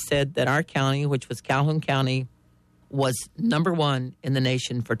 and it said that our county, which was Calhoun County, was number one in the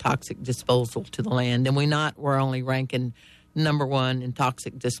nation for toxic disposal to the land. And we're only ranking number one in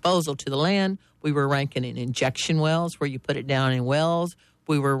toxic disposal to the land. We were ranking in injection wells, where you put it down in wells.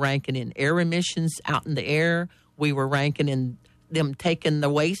 We were ranking in air emissions out in the air. We were ranking in them taking the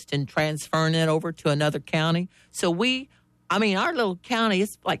waste and transferring it over to another county. So our little county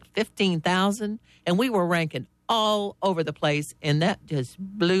is like 15,000, and we were ranking all over the place, and that just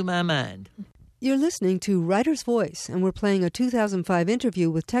blew my mind. You're listening to Writer's Voice, and we're playing a 2005 interview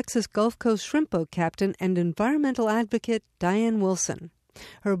with Texas Gulf Coast shrimp boat captain and environmental advocate Diane Wilson.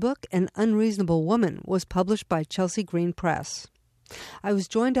 Her book, An Unreasonable Woman, was published by Chelsea Green Press. I was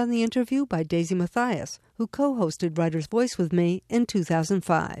joined on the interview by Daisy Mathias, who co-hosted Writer's Voice with me in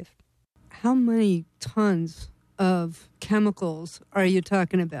 2005. How many tons of chemicals are you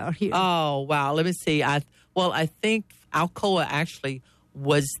talking about here? Oh, wow. Let me see. I think Alcoa actually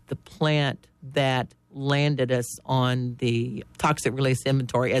was the plant that landed us on the toxic release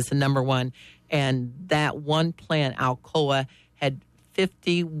inventory as the number one. And that one plant, Alcoa, had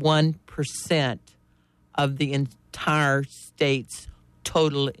 51% of the entire state's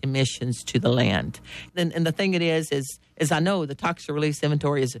total emissions to the land. And the thing it is I know the toxic release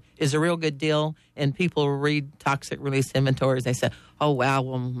inventory is a real good deal, and people read toxic release inventories. They say, oh, wow,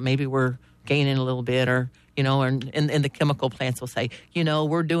 well, maybe we're gaining a little bit, or, and the chemical plants will say,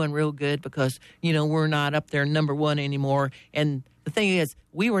 we're doing real good because, we're not up there number one anymore. And the thing is,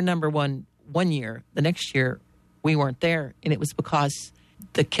 we were number one year. The next year, we weren't there. And it was because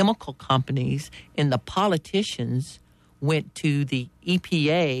the chemical companies and the politicians went to the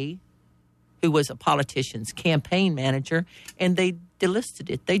EPA, who was a politician's campaign manager, and they delisted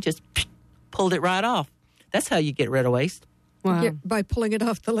it. They just pulled it right off. That's how you get rid of waste. Wow. Yeah, by pulling it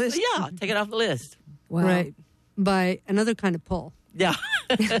off the list? Yeah, take it off the list. Wow. Right. By another kind of pull. Yeah.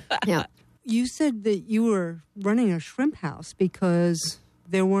 Yeah. You said that you were running a shrimp house because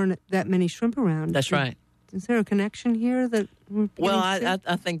there weren't that many shrimp around. That's right. Is there a connection here that we're Well, I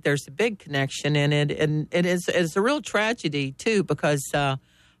think there's a big connection in it, and it's a real tragedy, too, because I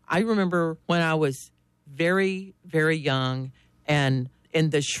remember when I was very, very young, and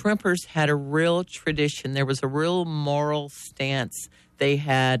And the shrimpers had a real tradition. There was a real moral stance they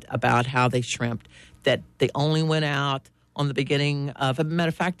had about how they shrimped, that they only went out on the beginning of, a matter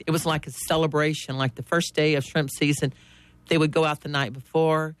of fact, it was like a celebration, like the first day of shrimp season. They would go out the night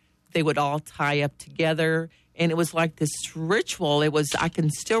before. They would all tie up together. And it was like this ritual. I can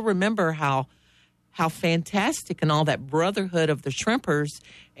still remember how fantastic and all that brotherhood of the shrimpers.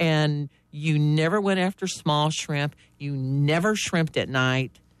 And you never went after small shrimp. You never shrimped at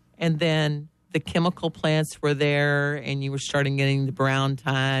night. And then the chemical plants were there, and you were starting getting the brown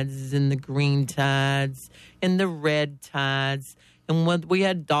tides and the green tides and the red tides. And we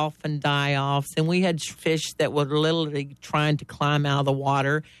had dolphin die-offs, and we had fish that were literally trying to climb out of the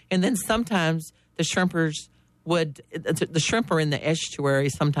water. And then sometimes the shrimpers the shrimp are in the estuary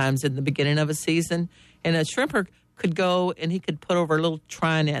sometimes in the beginning of a season, and a shrimper could go and he could put over a little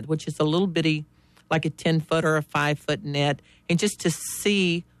tri-net, which is a little bitty, like a 10-foot or a 5-foot net, and just to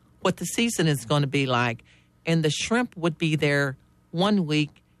see what the season is going to be like. And the shrimp would be there 1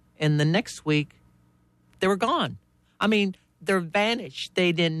 week, and the next week they were gone. I mean, they're vanished.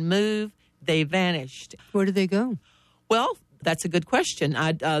 They didn't move. They vanished. Where did they go? Well, that's a good question.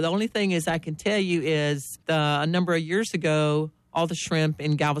 The only thing is I can tell you is a number of years ago, all the shrimp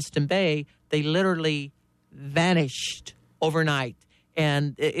in Galveston Bay, they literally vanished overnight.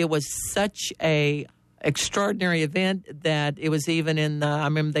 And it was such a extraordinary event that it was even I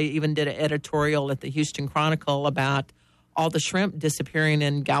remember they even did an editorial at the Houston Chronicle about all the shrimp disappearing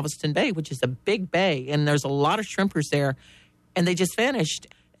in Galveston Bay, which is a big bay, and there's a lot of shrimpers there, and they just vanished.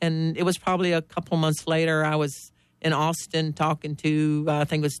 And it was probably a couple months later, I was in Austin talking to, I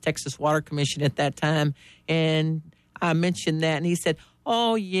think it was Texas Water Commission at that time, and I mentioned that, and he said,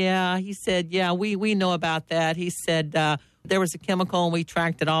 oh, yeah. He said, yeah, we know about that. He said there was a chemical, and we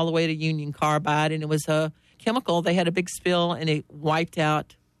tracked it all the way to Union Carbide, and it was a chemical. They had a big spill, and it wiped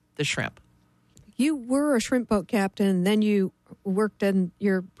out the shrimp. You were a shrimp boat captain, then you worked in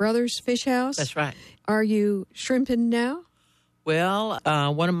your brother's fish house? That's right. Are you shrimping now? Well,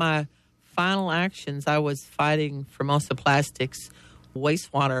 one of my final actions, I was fighting Formosa Plastics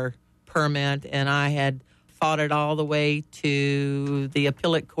wastewater permit, and I had fought it all the way to the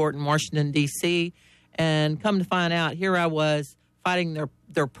appellate court in Washington, D.C., and come to find out, here I was fighting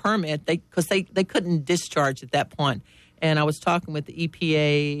their permit because they couldn't discharge at that point. And I was talking with the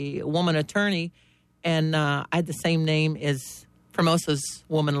EPA woman attorney, and I had the same name as Formosa's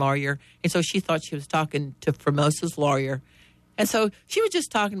woman lawyer, and so she thought she was talking to Formosa's lawyer. And so she was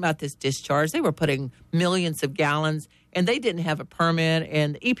just talking about this discharge. They were putting millions of gallons, and they didn't have a permit,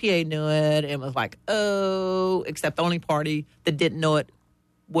 and the EPA knew it and was like, oh, except the only party that didn't know it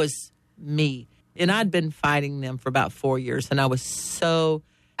was me. And I'd been fighting them for about 4 years, and I was so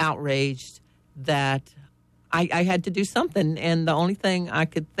outraged that I had to do something. And the only thing I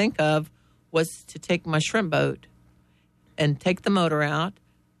could think of was to take my shrimp boat and take the motor out.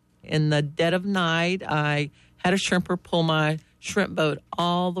 In the dead of night, I had a shrimper pull my shrimp boat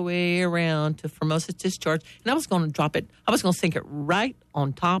all the way around to Formosa's discharge, and I was going to drop it. I was going to sink it right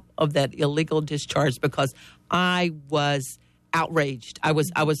on top of that illegal discharge because I was outraged. I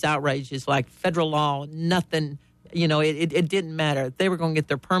was outraged. It's like federal law, nothing, it didn't matter. They were going to get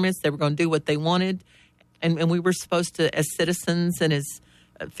their permits. They were going to do what they wanted. And we were supposed to, as citizens and as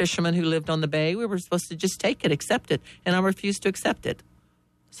fishermen who lived on the bay, we were supposed to just take it, accept it. And I refused to accept it.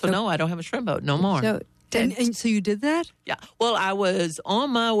 So no, I don't have a shrimp boat no more. And so you did that? Yeah. Well, I was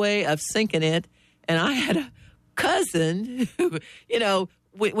on my way of sinking it, and I had a cousin who,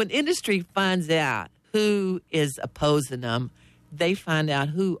 when industry finds out who is opposing them, they find out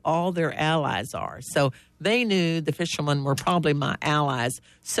who all their allies are. So they knew the fishermen were probably my allies.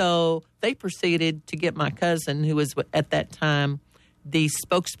 So they proceeded to get my cousin, who was at that time the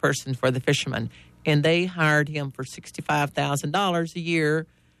spokesperson for the fishermen, and they hired him for $65,000 a year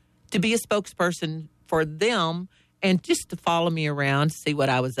to be a spokesperson for them and just to follow me around to see what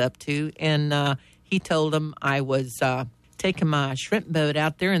I was up to. And he told them I was taking my shrimp boat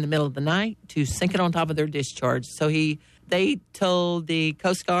out there in the middle of the night to sink it on top of their discharge. So they told the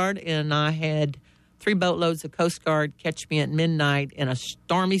Coast Guard, and I had 3 boatloads of Coast Guard catch me at midnight in a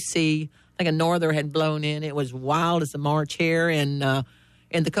stormy sea. I think a norther had blown in. It was wild as a March hare, and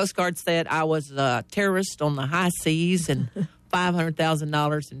the Coast Guard said I was a terrorist on the high seas and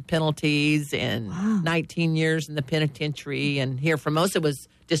 $500,000 in penalties and 19 years in the penitentiary. And here Formosa was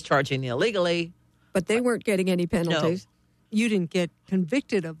discharging illegally. But they weren't getting any penalties. No. You didn't get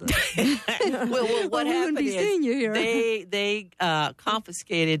convicted of them. well, what happened is you here. they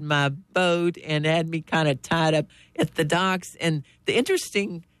confiscated my boat and had me kind of tied up at the docks. And the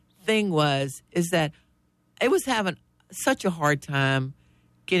interesting thing is that it was having such a hard time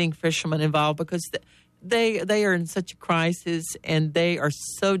getting fishermen involved because they are in such a crisis and they are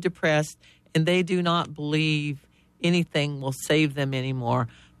so depressed and they do not believe anything will save them anymore.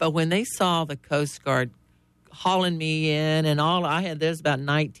 But when they saw the Coast Guard hauling me in and there's about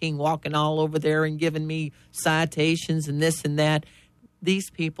 19 walking all over there and giving me citations and this and that. These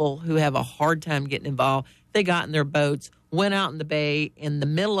people who have a hard time getting involved, they got in their boats, went out in the bay in the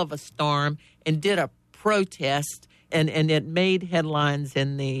middle of a storm and did a protest, and it made headlines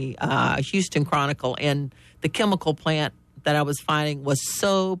in the Houston Chronicle. And the chemical plant that I was finding was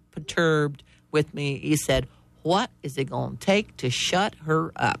so perturbed with me. He said, what is it going to take to shut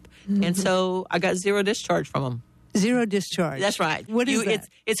her up? Mm-hmm. And so I got zero discharge from them. Zero discharge. That's right. What is that?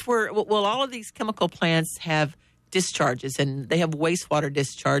 It's where, well, all of these chemical plants have discharges, and they have wastewater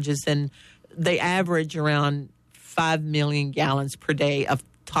discharges, and they average around 5 million gallons per day of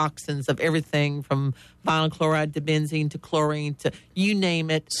toxins of everything from vinyl chloride to benzene to chlorine to you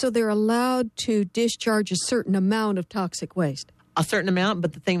name it. So they're allowed to discharge a certain amount of toxic waste? A certain amount,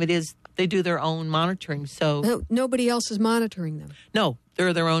 but the thing of it is they do their own monitoring. So nobody else is monitoring them? No,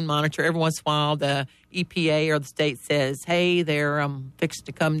 they're their own monitor. Every once in a while the EPA or the state says, hey, they're fixed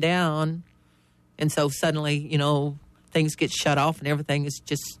to come down. And so suddenly, things get shut off and everything is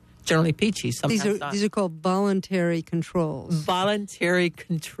just generally peachy. Sometimes these are called voluntary controls. Voluntary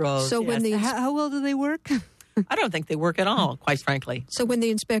controls. So yes. How well do they work? I don't think they work at all, quite frankly. So when the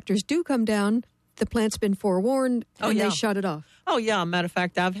inspectors do come down, the plant's been forewarned and they shut it off. Oh, yeah. Matter of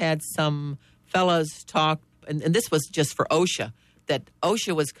fact, I've had some fellows talk, and this was just for OSHA, that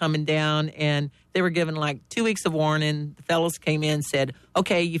OSHA was coming down and they were given like 2 weeks of warning. The fellows came in and said,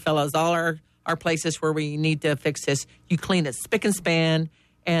 okay, you fellows, all our places where we need to fix this, you clean it spick and span.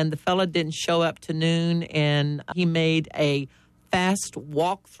 And the fella didn't show up to noon, and he made a fast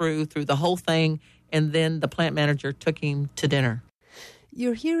walkthrough through the whole thing, and then the plant manager took him to dinner.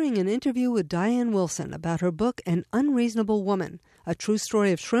 You're hearing an interview with Diane Wilson about her book, An Unreasonable Woman, a true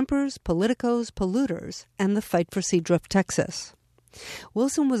story of shrimpers, politicos, polluters, and the fight for Seadrift, Texas.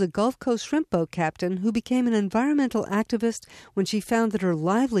 Wilson was a Gulf Coast shrimp boat captain who became an environmental activist when she found that her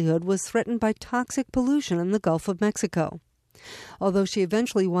livelihood was threatened by toxic pollution in the Gulf of Mexico. Although she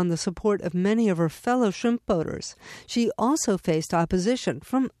eventually won the support of many of her fellow shrimp boaters, she also faced opposition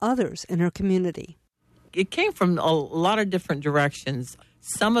from others in her community. It came from a lot of different directions.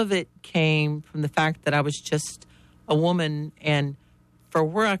 Some of it came from the fact that I was just a woman, and for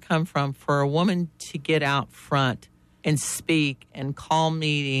where I come from, for a woman to get out front and speak and call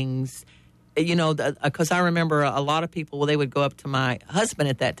meetings, because I remember a lot of people, they would go up to my husband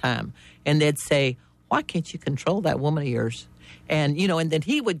at that time, and they'd say, why can't you control that woman of yours? And, and then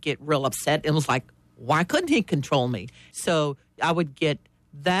he would get real upset and was like, why couldn't he control me? So I would get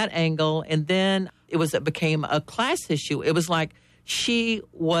that angle. And then it became a class issue. It was like she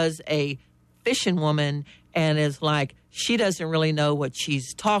was a fishing woman and is like, she doesn't really know what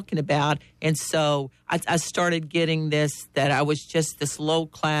she's talking about. And so I started getting this, that I was just this low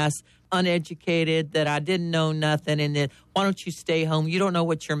class, uneducated, that I didn't know nothing. And then, why don't you stay home? You don't know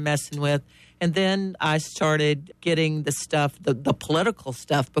what you're messing with. And then I started getting the stuff, the political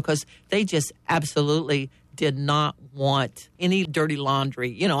stuff, because they just absolutely did not want any dirty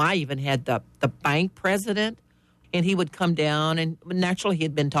laundry. I even had the bank president, and he would come down, and naturally he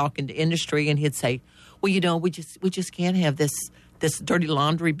had been talking to industry, and he'd say, well, we just can't have this dirty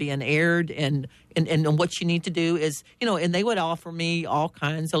laundry being aired, and what you need to do is, and they would offer me all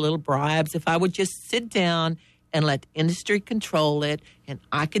kinds of little bribes if I would just sit down and let industry control it, and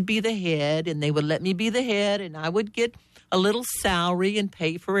I could be the head, and they would let me be the head, and I would get a little salary and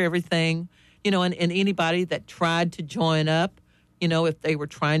pay for everything, and anybody that tried to join up, if they were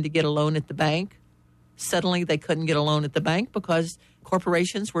trying to get a loan at the bank, suddenly they couldn't get a loan at the bank because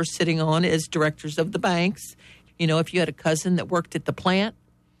corporations were sitting on as directors of the banks. If you had a cousin that worked at the plant,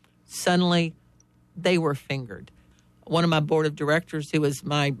 suddenly they were fingered. One of my board of directors, who was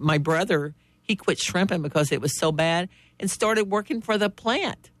my brother, he quit shrimping because it was so bad and started working for the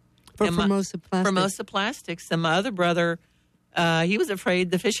plant. For Formosa Plastics. Formosa Plastics. And my other brother, he was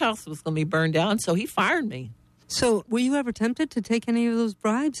afraid the fish house was going to be burned down, so he fired me. So were you ever tempted to take any of those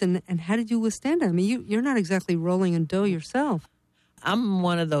bribes, and how did you withstand it? I mean, you're not exactly rolling in dough yourself. I'm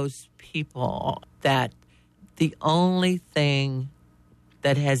one of those people that the only thing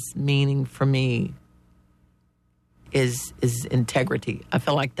that has meaning for me is integrity. I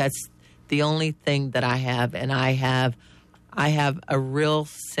feel like that's the only thing that I have, and I have a real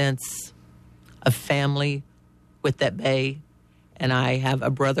sense of family with that bay, and I have a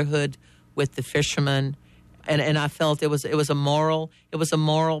brotherhood with the fishermen, and I felt it was a moral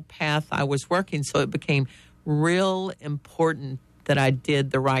path I was working, so it became real important that I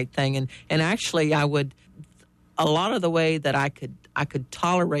did the right thing. And actually, a lot of the way that I could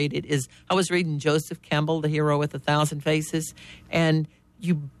tolerate it is I was reading Joseph Campbell, The Hero with 1,000 Faces, and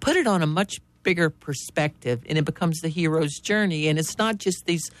you put it on a much bigger perspective, and it becomes the hero's journey. And it's not just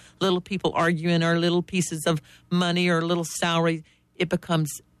these little people arguing or little pieces of money or little salary. It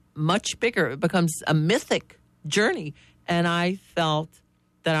becomes much bigger. It becomes a mythic journey. And I felt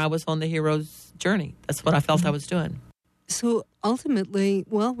that I was on the hero's journey. That's what I felt I was doing. So ultimately,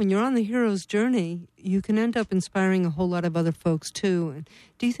 well, when you're on the hero's journey, you can end up inspiring a whole lot of other folks too. And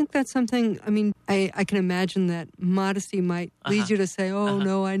do you think that's something, I mean, I can imagine that modesty might lead you to say,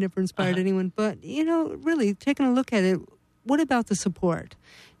 no, I never inspired anyone. But, really taking a look at it, what about the support?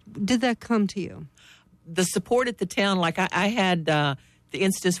 Did that come to you? The support at the town, like I had the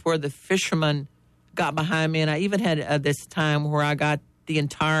instance where the fishermen got behind me, and I even had this time where I got the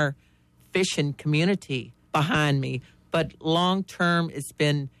entire fishing community behind me. But long term, it's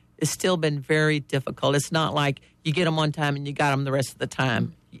still been very difficult. It's not like you get them one time and you got them the rest of the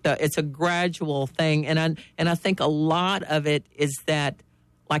time. It's a gradual thing, and I think a lot of it is that,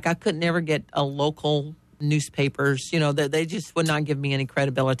 like, I could never get a local newspapers. They just would not give me any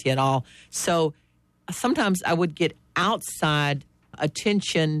credibility at all. So sometimes I would get outside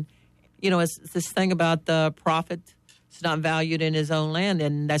attention. It's this thing about the prophet is not valued in his own land,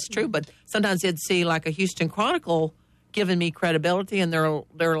 and that's true. But sometimes you'd see like a Houston Chronicle giving me credibility, and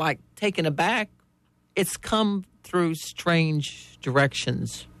they're like taken aback. It's come through strange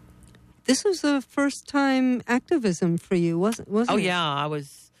directions. This was the first time activism for you, wasn't it? Oh yeah, I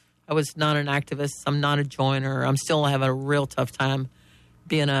was not an activist. I'm not a joiner. I'm still having a real tough time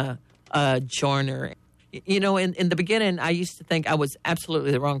being a joiner. In the beginning, I used to think I was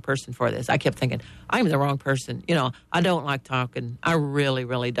absolutely the wrong person for this. I kept thinking, I'm the wrong person. I don't like talking. I really,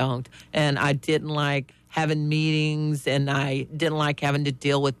 really don't. And I didn't like having meetings, and I didn't like having to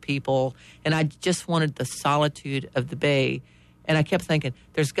deal with people. And I just wanted the solitude of the Bay. And I kept thinking,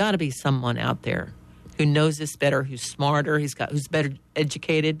 there's got to be someone out there who knows this better, who's smarter, who's better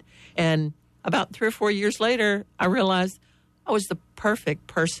educated. And about 3 or 4 years later, I realized I was the perfect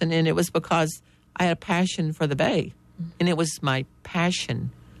person, and it was because I had a passion for the Bay. And it was my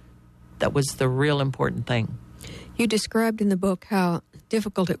passion that was the real important thing. You described in the book how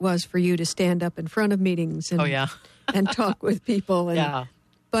difficult it was for you to stand up in front of meetings and, and talk with people.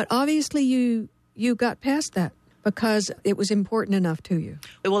 But obviously you got past that because it was important enough to you.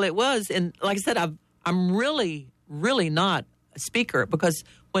 Well, it was. And like I said, I'm really, really not a speaker, because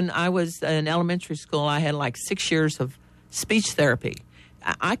when I was in elementary school, I had like 6 years of speech therapy.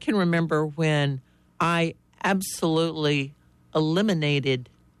 I can remember when I absolutely eliminated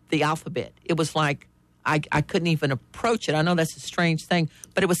the alphabet. It was like I couldn't even approach it. I know that's a strange thing,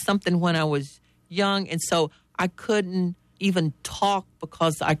 but it was something when I was young, and so I couldn't even talk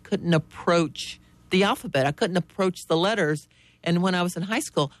because I couldn't approach the alphabet. I couldn't approach the letters. And when I was in high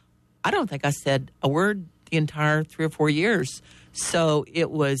school, I don't think I said a word the entire 3 or 4 years. So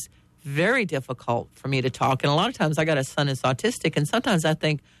it was very difficult for me to talk. And a lot of times I got a son who's autistic, and sometimes I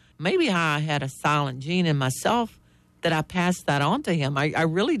think maybe I had a silent gene in myself that I passed that on to him. I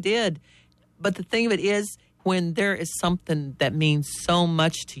really did. But the thing of it is, when there is something that means so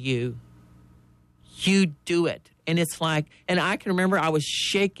much to you, you do it. And it's like, and I can remember I was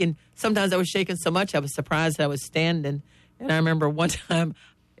shaking. Sometimes I was shaking so much I was surprised I was standing. And I remember one time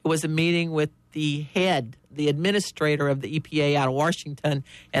it was a meeting with the administrator of the EPA out of Washington,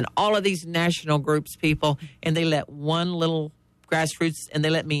 and all of these national groups people, and they let one little grassroots, and they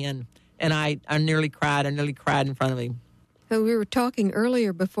let me in. And I nearly cried. I nearly cried in front of him. So we were talking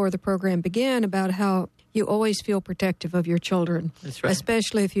earlier before the program began about how you always feel protective of your children. That's right.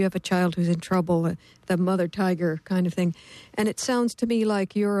 Especially if you have a child who's in trouble, the mother tiger kind of thing. And it sounds to me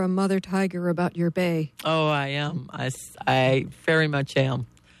like you're a mother tiger about your Bay. Oh, I am. I very much am.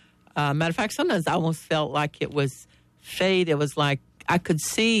 Matter of fact, sometimes I almost felt like it was fate. It was like I could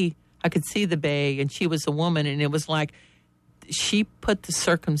see the Bay, and she was a woman, and it was like she put the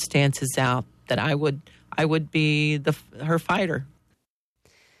circumstances out that I would be her fighter.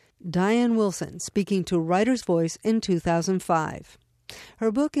 Diane Wilson speaking to Writer's Voice in 2005.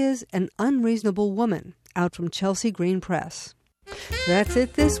 Her book is An Unreasonable Woman, out from Chelsea Green Press. That's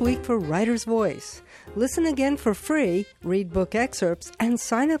it this week for Writer's Voice. Listen again for free, read book excerpts, and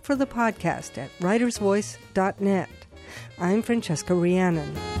sign up for the podcast at writersvoice.net. I'm Francesca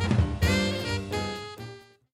Rhiannon.